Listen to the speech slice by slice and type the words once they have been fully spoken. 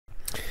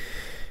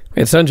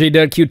It's Sanjay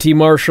Dutt, QT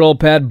Marshall,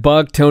 Pat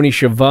Buck, Tony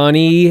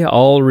Schiavone,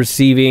 all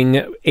receiving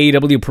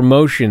AEW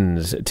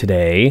promotions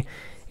today.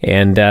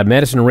 And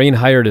Madison Rayne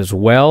hired as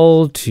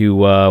well to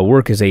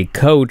work as a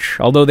coach,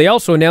 although they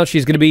also announced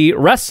she's going to be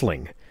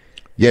wrestling.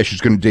 Yeah, she's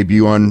going to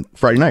debut on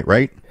Friday night,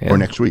 right? Yeah. Or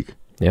next week.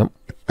 Yep.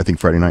 I think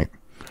Friday night.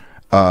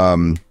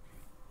 Well,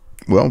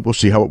 we'll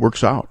see how it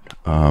works out.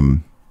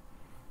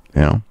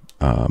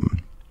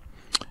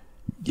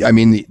 I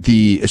mean,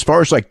 the as far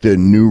as like the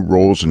new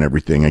roles and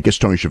everything, I guess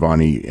Tony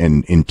Schiavone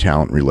in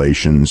talent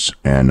relations,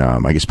 and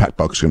I guess Pat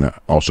Buck's going to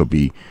also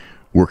be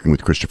working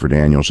with Christopher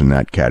Daniels in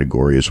that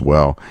category as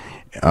well.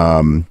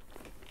 I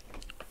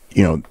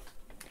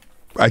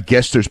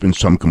guess there's been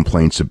some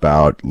complaints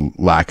about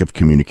lack of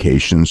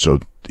communication,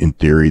 so in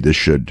theory, this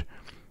should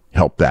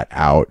help that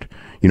out.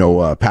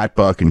 Pat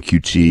Buck and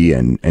QT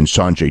and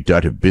Sanjay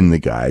Dutt have been the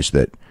guys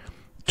that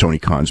Tony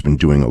Khan's been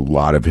doing a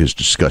lot of his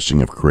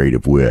discussing of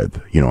creative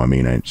with,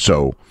 and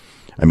so,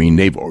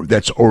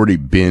 that's already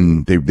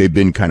been, they've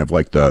been kind of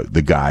like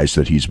the guys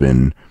that he's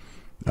been,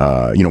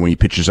 when he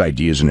pitches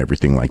ideas and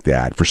everything like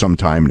that for some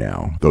time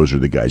now, those are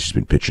the guys he's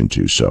been pitching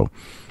to. So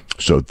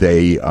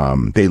they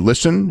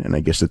listen, and I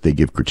guess that they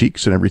give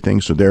critiques and everything.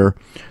 So they're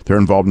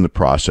involved in the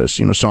process.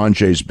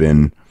 Sanjay's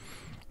been,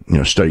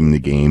 studying the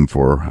game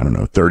for,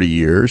 30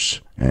 years,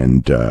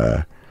 and,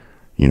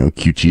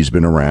 QT's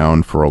been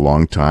around for a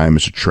long time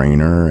as a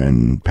trainer,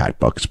 and Pat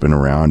Buck's been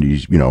around.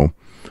 He's,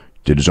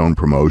 did his own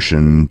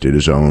promotion, did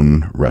his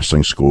own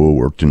wrestling school,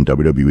 worked in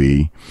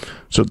WWE.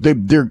 So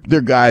they're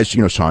guys,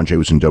 Sanjay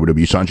was in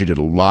WWE. Sanjay did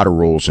a lot of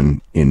roles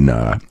in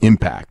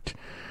Impact.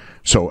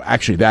 So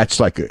actually that's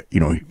like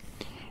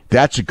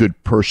that's a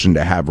good person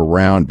to have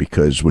around,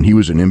 because when he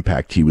was in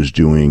Impact, he was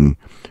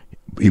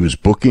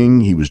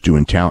booking, he was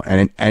doing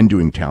talent and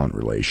doing talent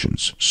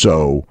relations.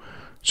 So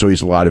he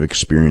has a lot of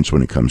experience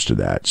when it comes to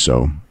that.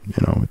 So,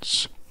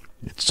 it's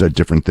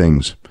different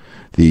things.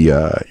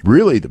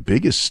 Really the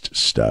biggest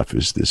stuff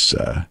is this,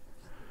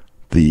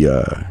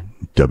 the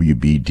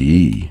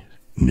WBD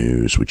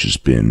news, which has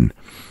been,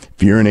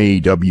 if you're an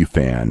AEW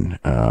fan,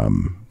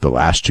 the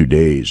last 2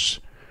 days,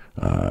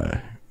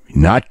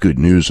 not good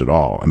news at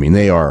all. We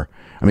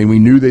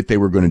knew that they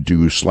were going to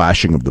do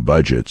slashing of the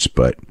budgets,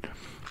 but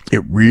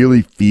it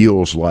really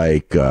feels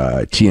like,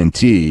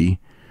 TNT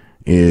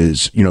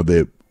is,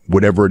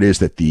 whatever it is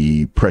that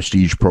the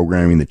prestige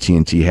programming that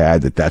TNT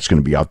had, that's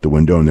going to be out the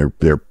window, and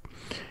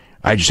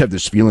I just have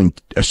this feeling,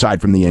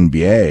 aside from the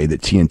NBA, that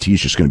TNT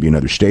is just going to be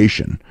another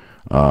station,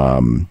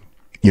 on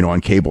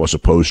cable, as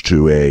opposed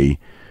to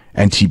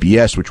and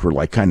TBS, which were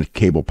like kind of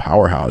cable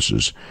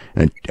powerhouses,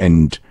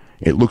 and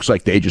it looks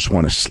like they just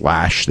want to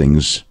slash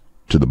things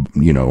to the,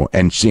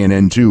 and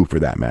CNN too, for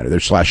that matter. They're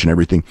slashing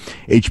everything.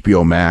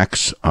 HBO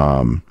Max,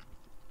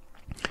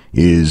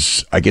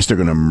 I guess they're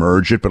going to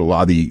merge it, but a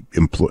lot of the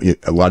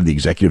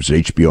executives at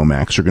HBO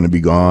Max are going to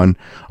be gone.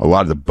 A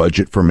lot of the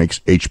budget for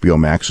HBO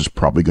Max is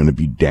probably going to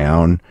be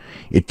down.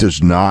 It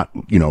does not,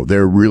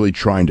 they're really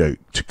trying to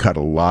cut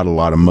a lot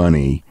of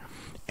money,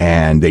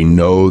 and they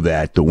know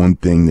that the one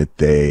thing that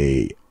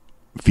they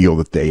feel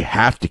that they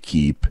have to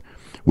keep,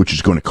 which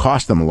is going to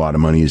cost them a lot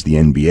of money, is the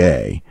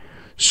NBA.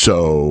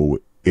 So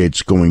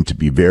it's going to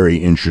be very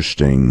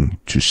interesting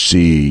to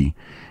see.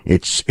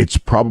 It's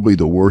probably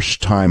the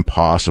worst time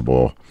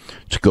possible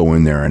to go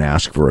in there and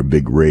ask for a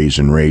big raise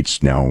in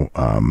rates now.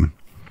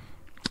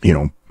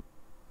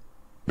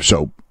 It's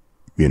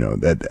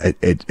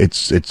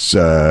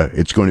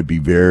going to be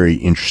very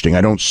interesting.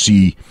 I don't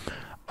see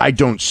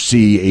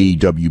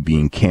AEW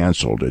being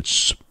canceled.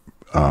 It's,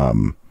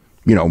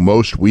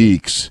 most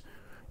weeks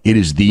it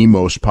is the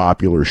most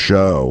popular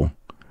show,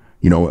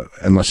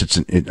 unless it's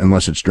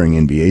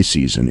during NBA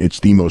season.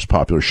 It's the most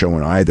popular show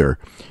in either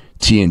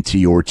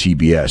TNT or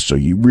TBS, so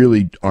you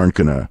really aren't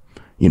gonna,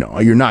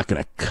 you're not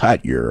gonna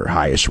cut your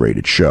highest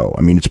rated show.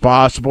 It's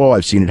possible,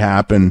 I've seen it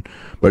happen,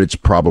 but it's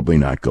probably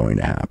not going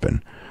to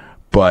happen.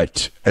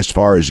 But as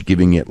far as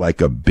giving it like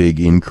a big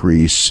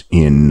increase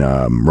in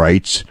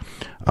rights,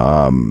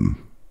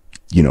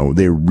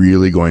 they're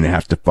really going to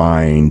have to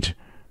find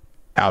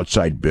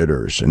outside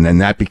bidders, and then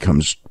that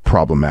becomes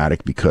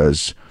problematic,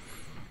 because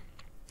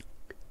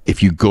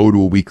if you go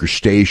to a weaker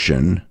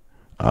station,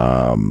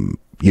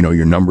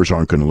 your numbers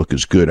aren't going to look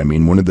as good.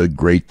 One of the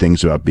great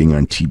things about being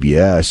on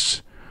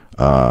TBS,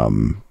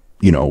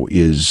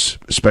 is,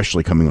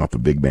 especially coming off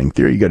of Big Bang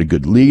Theory, you got a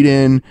good lead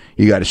in,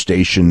 you got a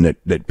station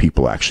that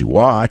people actually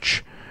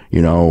watch.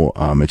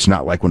 It's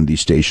not like one of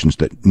these stations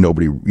that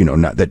nobody,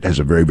 that has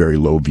a very, very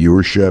low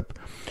viewership.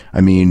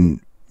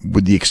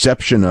 With the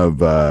exception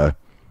of,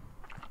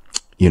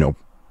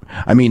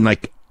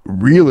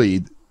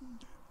 really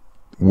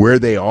where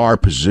they are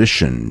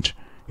positioned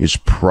is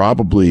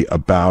probably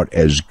about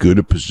as good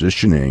a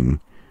positioning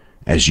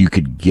as you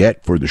could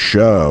get for the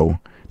show.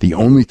 The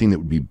only thing that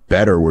would be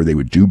better, where they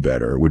would do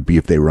better, would be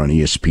if they were on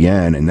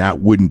ESPN, and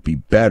that wouldn't be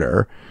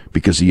better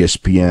because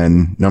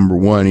ESPN, number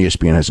one,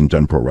 ESPN hasn't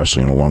done pro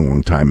wrestling in a long,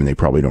 long time, and they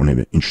probably don't have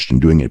an interest in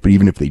doing it. But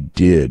even if they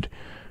did,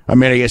 I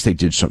guess they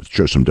did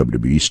show some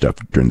WWE stuff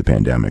during the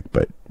pandemic,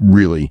 but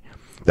really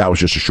that was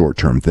just a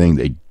short-term thing.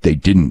 They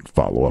didn't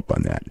follow up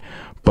on that.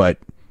 But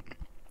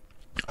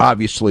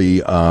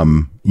obviously,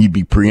 you'd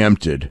be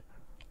preempted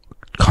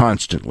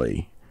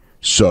constantly.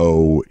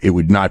 So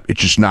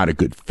it's just not a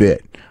good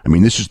fit. I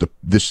mean,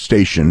 this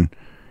station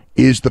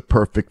is the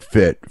perfect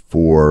fit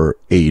for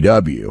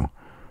AEW,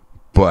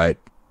 but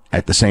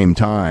at the same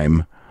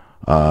time,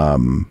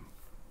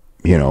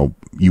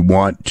 you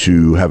want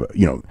to have,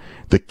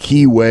 the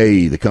key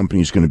way the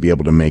company is going to be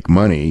able to make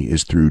money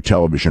is through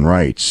television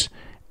rights.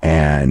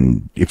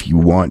 And if you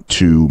want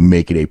to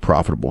make it a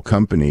profitable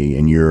company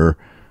and your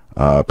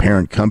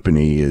parent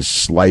company is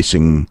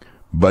slicing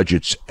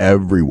budgets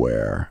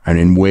everywhere and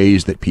in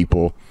ways that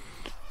people,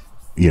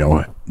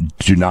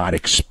 do not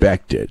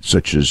expect it,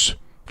 such as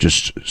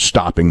just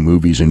stopping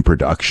movies in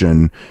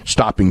production,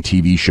 stopping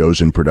TV shows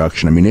in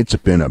production. I mean, it's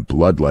been a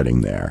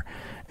bloodletting there,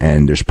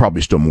 and there's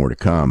probably still more to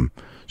come.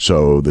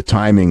 So the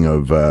timing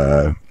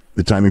for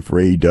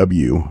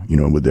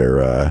AEW, with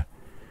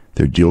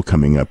their deal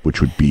coming up,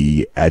 which would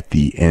be at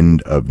the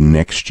end of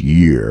next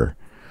year.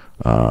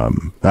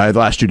 The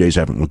last 2 days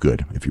haven't looked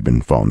good if you've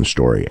been following the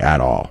story at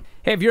all.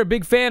 Hey, if you're a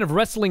big fan of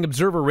Wrestling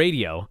Observer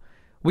Radio,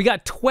 we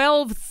got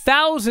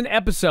 12,000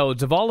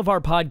 episodes of all of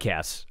our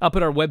podcasts up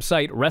at our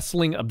website,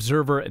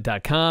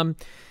 WrestlingObserver.com.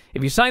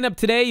 If you sign up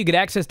today, you get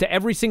access to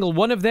every single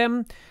one of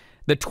them.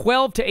 The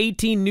 12 to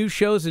 18 new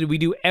shows that we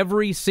do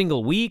every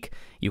single week.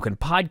 You can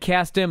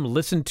podcast them,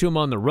 listen to them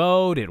on the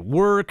road, at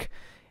work,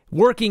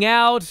 working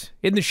out,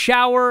 in the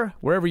shower,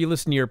 wherever you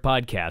listen to your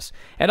podcasts.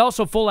 And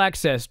also full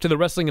access to the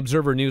Wrestling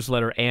Observer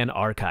newsletter and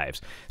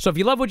archives. So if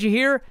you love what you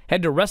hear,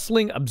 head to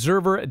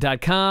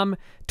WrestlingObserver.com.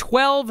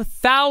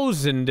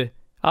 12,000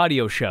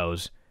 audio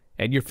shows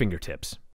at your fingertips.